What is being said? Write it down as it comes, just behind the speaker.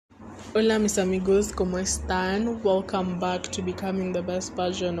Hola mis amigos, ¿cómo están? Welcome back to Becoming the Best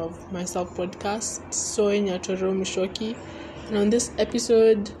Version of Myself podcast. Soy Nyatoro Mishoki, and on this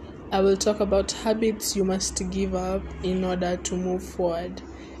episode, I will talk about habits you must give up in order to move forward.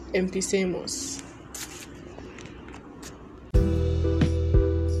 Empecemos.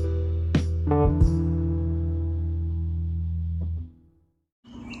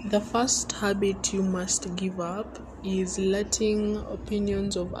 The first habit you must give up is letting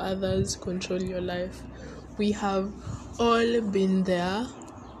opinions of others control your life. We have all been there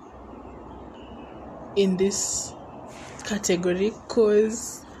in this category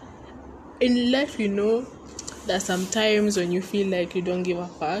because in life, there's sometimes when you feel like you don't give a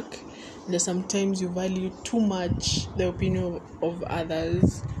fuck. There's sometimes you value too much the opinion of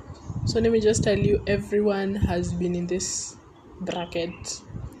others. So let me just tell you, everyone has been in this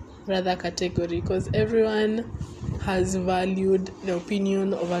category, because everyone has valued the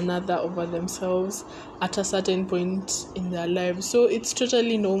opinion of another over themselves at a certain point in their lives. So it's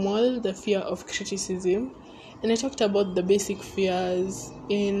totally normal, the fear of criticism. And I talked about the basic fears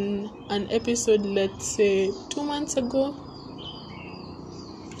in an episode, let's say 2 months ago.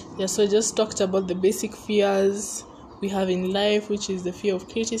 So I just talked about the basic fears we have in life, which is the fear of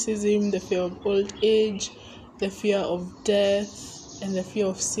criticism, the fear of old age, the fear of death, and the fear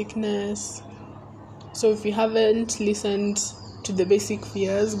of sickness. So if you haven't listened to the basic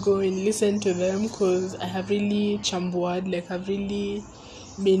fears, go and listen to them, because I have really I've really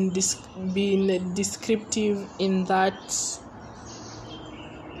been descriptive in that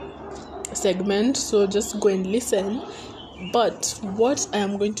segment. So just go and listen. But what I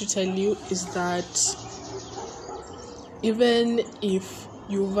am going to tell you is that even if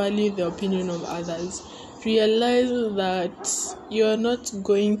you value the opinion of others, realize that you're not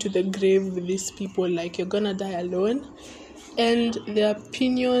going to the grave with these people, like you're gonna die alone, and their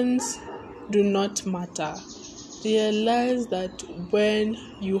opinions do not matter. Realize that when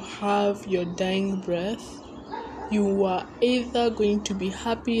you have your dying breath, you are either going to be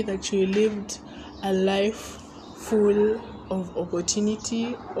happy that you lived a life full of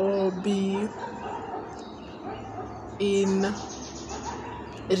opportunity, or be in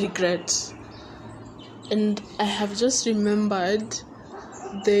regret. And I have just remembered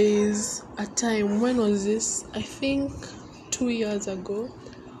there's a time, when was this? I think 2 years ago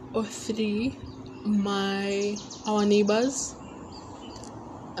or 3, our neighbors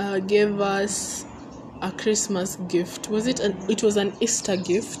gave us a Christmas gift. It was an Easter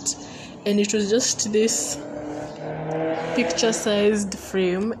gift, and it was just this picture-sized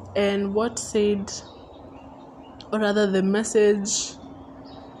frame, and what said, or rather the message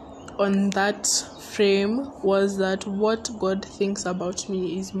on that frame was that what God thinks about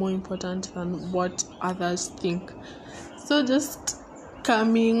me is more important than what others think. So just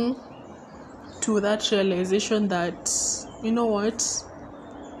coming to that realization that,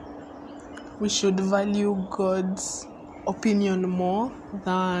 we should value God's opinion more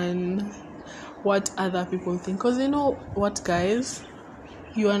than what other people think. Because you know what, guys,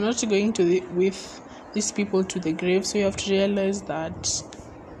 you are not going with these people to the grave. So you have to realize that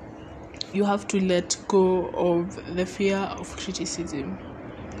you have to let go of the fear of criticism.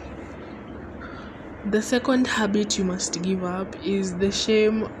 The second habit you must give up is the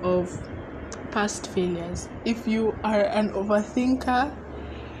shame of past failures. If you are an overthinker,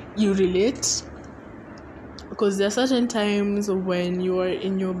 you relate, because there are certain times when you are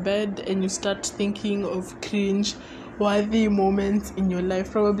in your bed and you start thinking of cringe-worthy moments in your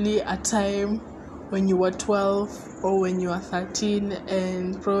life, probably a time when you were 12 or when you were 13,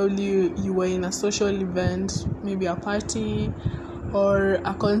 and probably you were in a social event, maybe a party or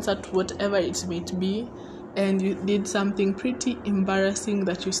a concert, whatever it might be, and you did something pretty embarrassing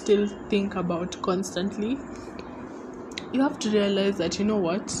that you still think about constantly. You have to realize that,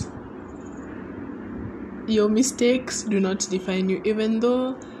 your mistakes do not define you. Even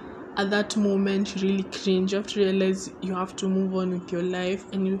though at that moment you really cringe, you have to realize you have to move on with your life,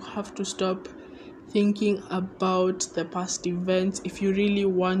 and you have to stop thinking about the past events if you really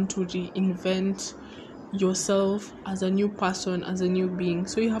want to reinvent yourself as a new person, as a new being.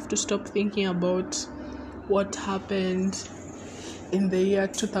 So you have to stop thinking about what happened in the year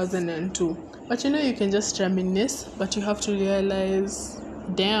 2002. But you can just reminisce, but you have to realize,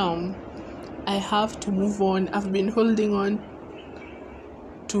 damn, I have to move on. I've been holding on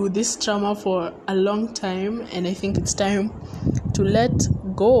to this trauma for a long time, and I think it's time to let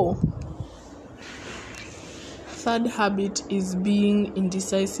go. Third habit is being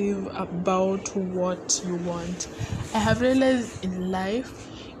indecisive about what you want. I have realized in life,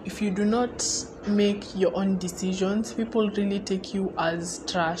 if you do not make your own decisions, people really take you as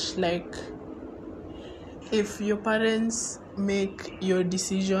trash. Like, if your parents make your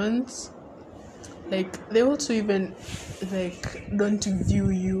decisions, like, they also even like don't view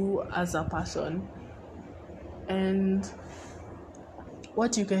you as a person. And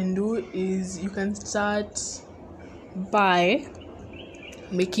what you can do is you can start by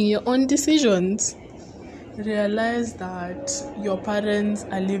making your own decisions. Realize that your parents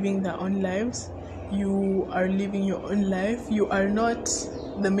are living their own lives. You are living your own life. You are not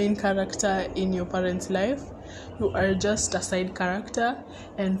the main character in your parents' life. You are just a side character.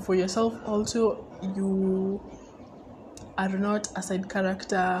 And for yourself also, you are not a side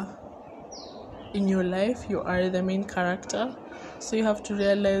character in your life. You are the main character. So you have to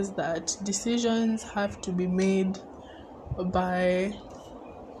realize that decisions have to be made by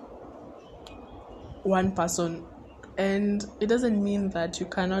one person, and it doesn't mean that you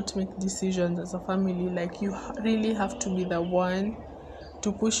cannot make decisions as a family. Like, you really have to be the one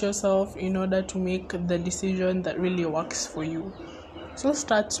to push yourself in order to make the decision that really works for you. So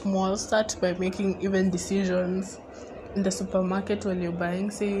start small. Start by making even decisions in the supermarket while you're buying.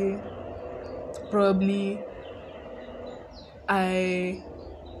 Say, probably I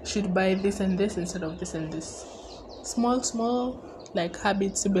should buy this and this instead of this and this. Small like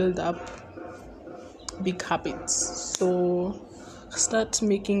habits build up big habits. So start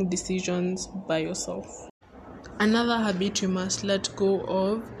making decisions by yourself. Another habit you must let go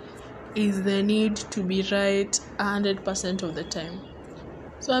of is the need to be right 100% of the time.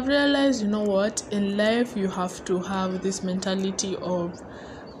 So I've realized, in life you have to have this mentality of,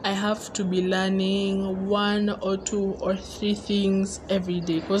 I have to be learning 1 or 2 or 3 things every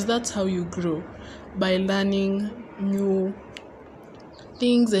day, because that's how you grow, by learning new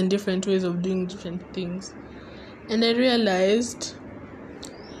things and different ways of doing different things. And I realized,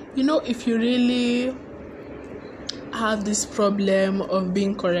 if you really have this problem of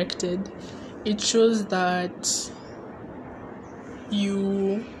being corrected, it shows that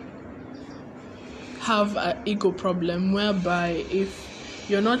you have an ego problem, whereby if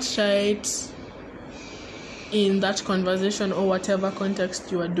you're not right in that conversation or whatever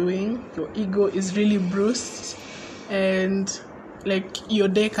context you are doing, your ego is really bruised, and like, your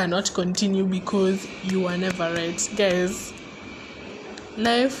day cannot continue because you are never right. Guys,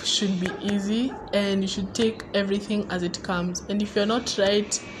 life should be easy and you should take everything as it comes. And if you're not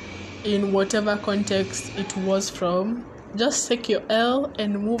right in whatever context it was from, just take your L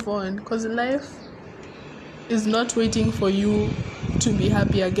and move on, because life is not waiting for you to be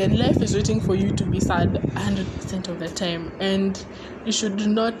happy again. Life is waiting for you to be sad 100% of the time, and you should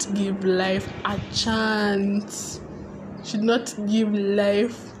not give life a chance. Should not give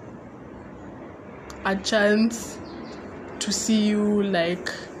life a chance to see you like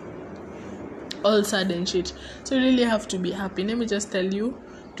all sad and shit. So you really have to be happy. Let me just tell you,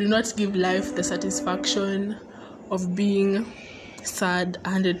 do not give life the satisfaction of being sad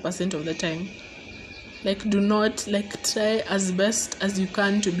 100% of the time. Like, do not, try as best as you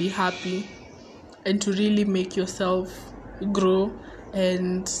can to be happy and to really make yourself grow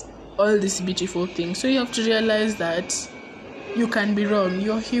and all these beautiful things. So you have to realize that you can be wrong.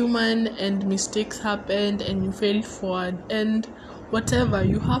 You're human and mistakes happened and you failed forward, and whatever,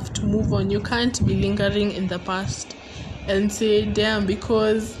 you have to move on. You can't be lingering in the past and say, damn,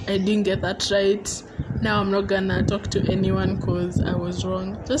 because I didn't get that right, now I'm not gonna talk to anyone because I was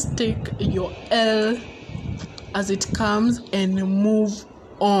wrong. Just take your L as it comes and move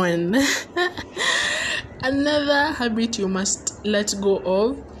on. Another habit you must let go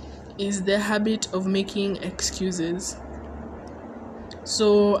of is the habit of making excuses.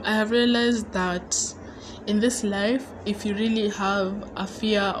 So I have realized that in this life, if you really have a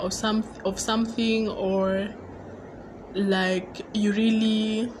fear of something, or like you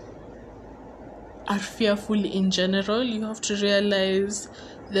really are fearful in general, you have to realize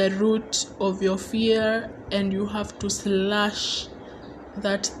the root of your fear and you have to slash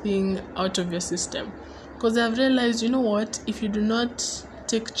that thing out of your system. Because I've realized, if you do not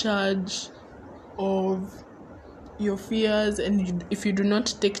take charge of your fears and if you do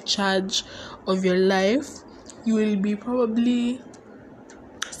not take charge of your life, you will be probably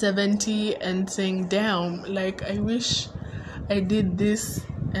 70 and saying, damn, like, I wish I did this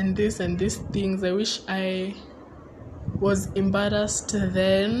and this and these things. I wish I was embarrassed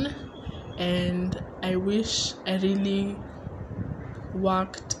then, and I wish I really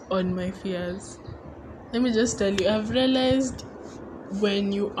worked on my fears. Let me just tell you, I've realized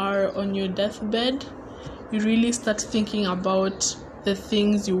when you are on your deathbed, you really start thinking about the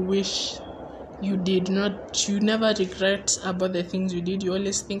things you wish you did. Not, you never regret about the things you did. You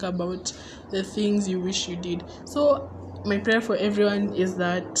always think about the things you wish you did. So my prayer for everyone is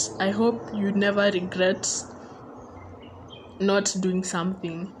that I hope you never regret not doing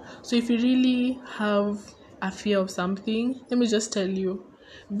something. So if you really have a fear of something, let me just tell you,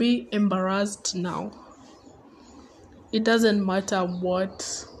 be embarrassed now. It doesn't matter what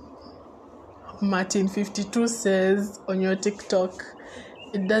Martin52 says on your TikTok.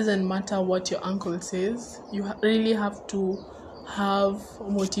 It doesn't matter what your uncle says. You really have to have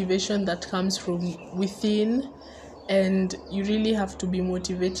motivation that comes from within, and you really have to be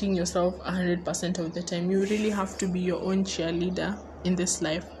motivating yourself 100% of the time. You really have to be your own cheerleader in this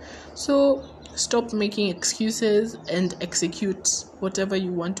life. So stop making excuses and execute whatever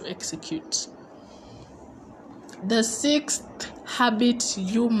you want to execute. The sixth habit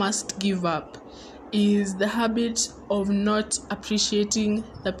you must give up is the habit of not appreciating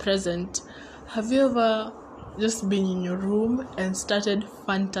the present. Have you ever just been in your room and started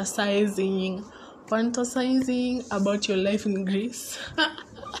fantasizing about your life in Greece?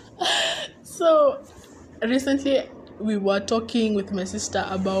 So recently we were talking with my sister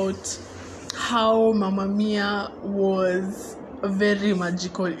about how Mamma Mia was very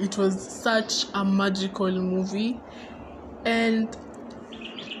magical. It was such a magical movie, and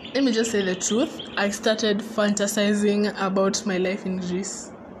let me just say the truth, I started fantasizing about my life in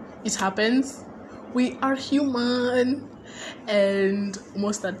Greece. It happens. We are human, and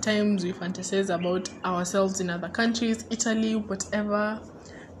most of the times we fantasize about ourselves in other countries, Italy, whatever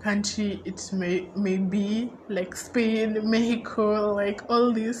country it may be, like Spain, Mexico, like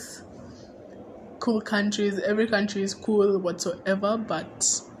all these cool countries. Every country is cool whatsoever,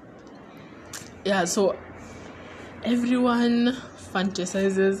 but yeah, so everyone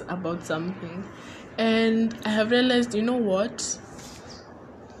fantasizes about something, and I have realized, you know what,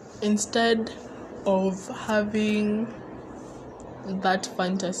 instead of having that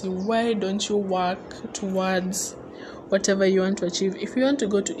fantasy, why don't you work towards whatever you want to achieve? If you want to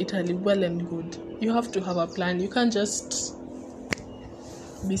go to Italy, well and good. You have to have a plan. You can't just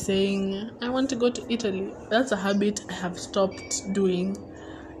be saying, I want to go to Italy. That's a habit I have stopped doing.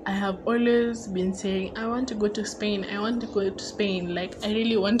 I have always been saying, I want to go to Spain. Like, I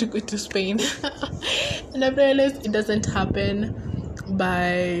really want to go to Spain. And I've realized it doesn't happen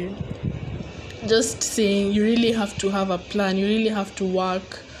by just saying. You really have to have a plan. You really have to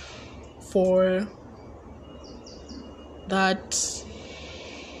work for that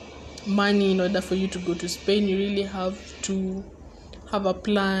money in order for you to go to Spain. You really have to have a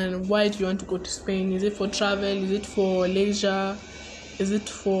plan. Why do you want to go to Spain? Is it for travel? Is it for leisure? Is it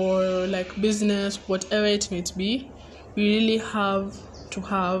for like business? Whatever it may be, you really have to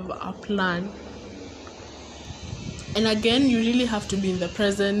have a plan. And again, you really have to be in the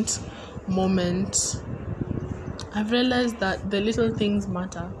present moment. I've realized that the little things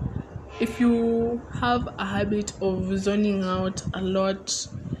matter. If you have a habit of zoning out a lot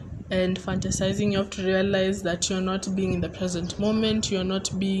and fantasizing, you have to realize that you're not being in the present moment. You're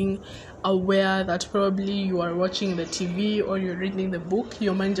not being aware that probably you are watching the TV or you're reading the book.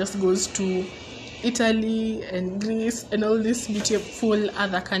 Your mind just goes to Italy and Greece and all these beautiful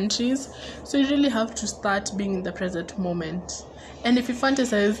other countries. So you really have to start being in the present moment. And if you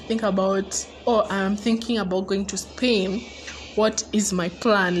fantasize, think about, I'm thinking about going to Spain. What is my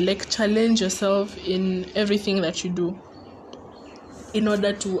plan? Like, challenge yourself in everything that you do in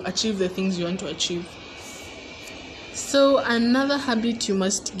order to achieve the things you want to achieve. So another habit you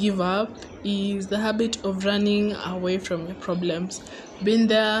must give up is the habit of running away from your problems. Been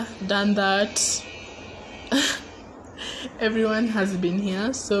there, done that. Everyone has been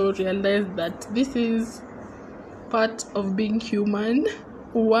here. So realize that this is part of being human.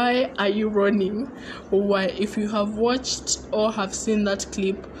 Why are you running? Why? If you have watched or have seen that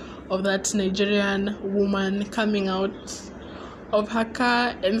clip of that Nigerian woman coming out of her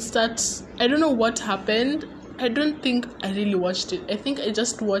car and I don't know what happened. I don't think I really watched it. I think I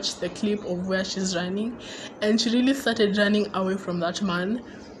just watched the clip of where she's running, and she really started running away from that man.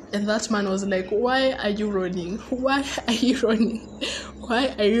 And that man was like, why are you running? Why are you running?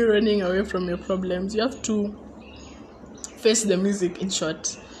 Why are you running away from your problems? You have to face the music, in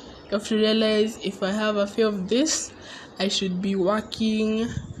short. You have to realize, if I have a fear of this, I should be working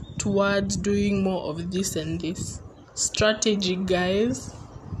towards doing more of this and this. Strategy, guys.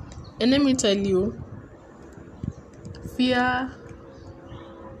 And let me tell you, fear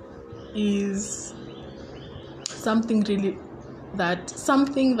is something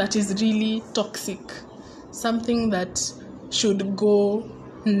that is really toxic, something that should go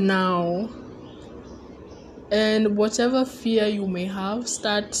now. And whatever fear you may have,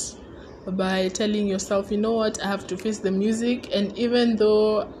 start by telling yourself, you know what, I have to face the music, and even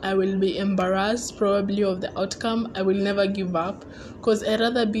though I will be embarrassed probably of the outcome, I will never give up, because I'd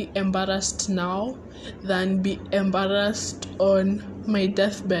rather be embarrassed now than be embarrassed on my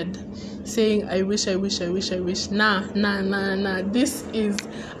deathbed saying I wish. Nah. This is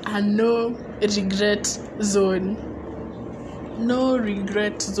a no regret zone. No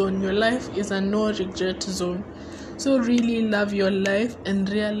regret zone. Your life is a no regret zone. So really love your life and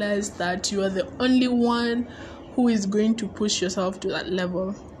realize that you are the only one who is going to push yourself to that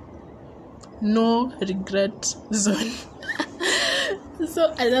level. No regret zone.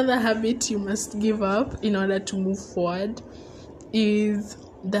 So another habit you must give up in order to move forward is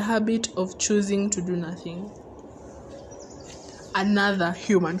the habit of choosing to do nothing. Another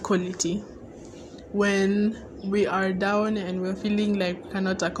human quality. When we are down and we're feeling like we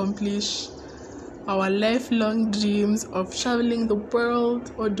cannot accomplish our lifelong dreams of traveling the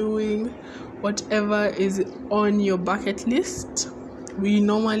world or doing whatever is on your bucket list, we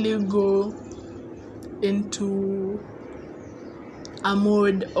normally go into a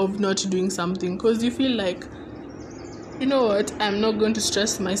mode of not doing something because you feel like, you know what, I'm not going to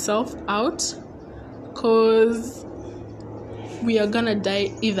stress myself out because we are gonna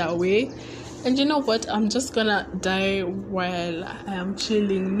die either way. And you know what? I'm just gonna die while I am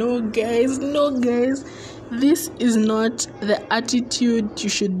chilling. No guys. This is not the attitude you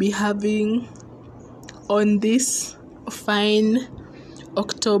should be having on this fine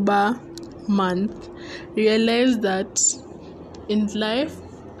October month. Realize that in life,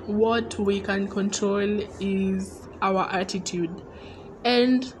 what we can control is our attitude.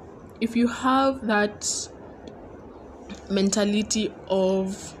 And if you have that mentality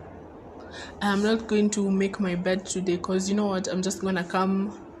of I'm not going to make my bed today because you know what, I'm just gonna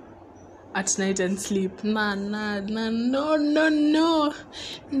come at night and sleep. No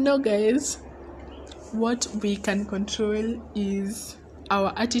guys, what we can control is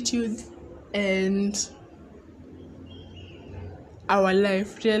our attitude and our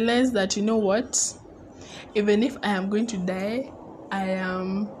life. Realize that, you know what, even if I am going to die, I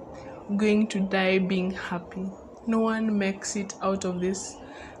am going to die being happy. No one makes it out of this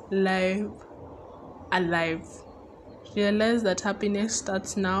life alive. Realize that happiness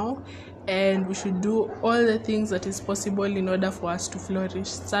starts now, and we should do all the things that is possible in order for us to flourish.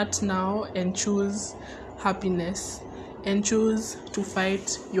 Start now and choose happiness and choose to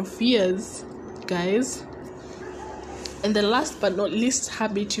fight your fears, guys. And the last but not least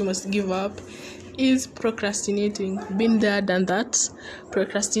habit you must give up is procrastinating. Been there, done that.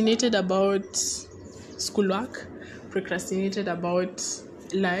 Procrastinated about schoolwork, procrastinated about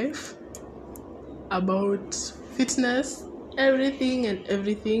life, about fitness,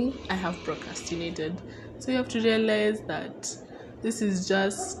 everything I have procrastinated. So you have to realize that this is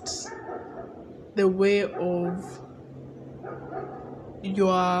just the way of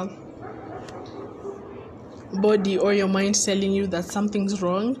your body or your mind telling you that something's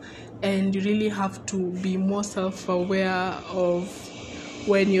wrong, and you really have to be more self-aware of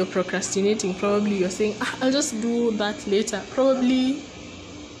when you're procrastinating. Probably you're saying, I'll just do that later. Probably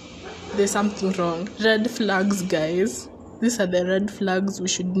there's something wrong. Red flags, guys. These are the red flags we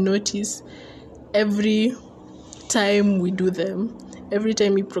should notice every time we do them. Every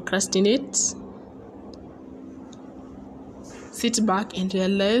time we procrastinate, sit back and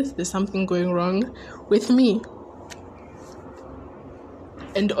realize there's something going wrong with me.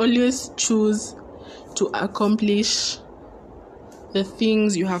 And always choose to accomplish the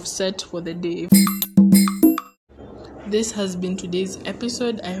things you have set for the day. This has been today's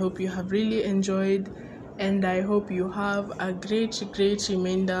episode. I hope you have really enjoyed, and I hope you have a great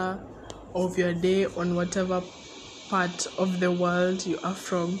remainder of your day on whatever part of the world you are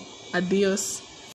from. Adios.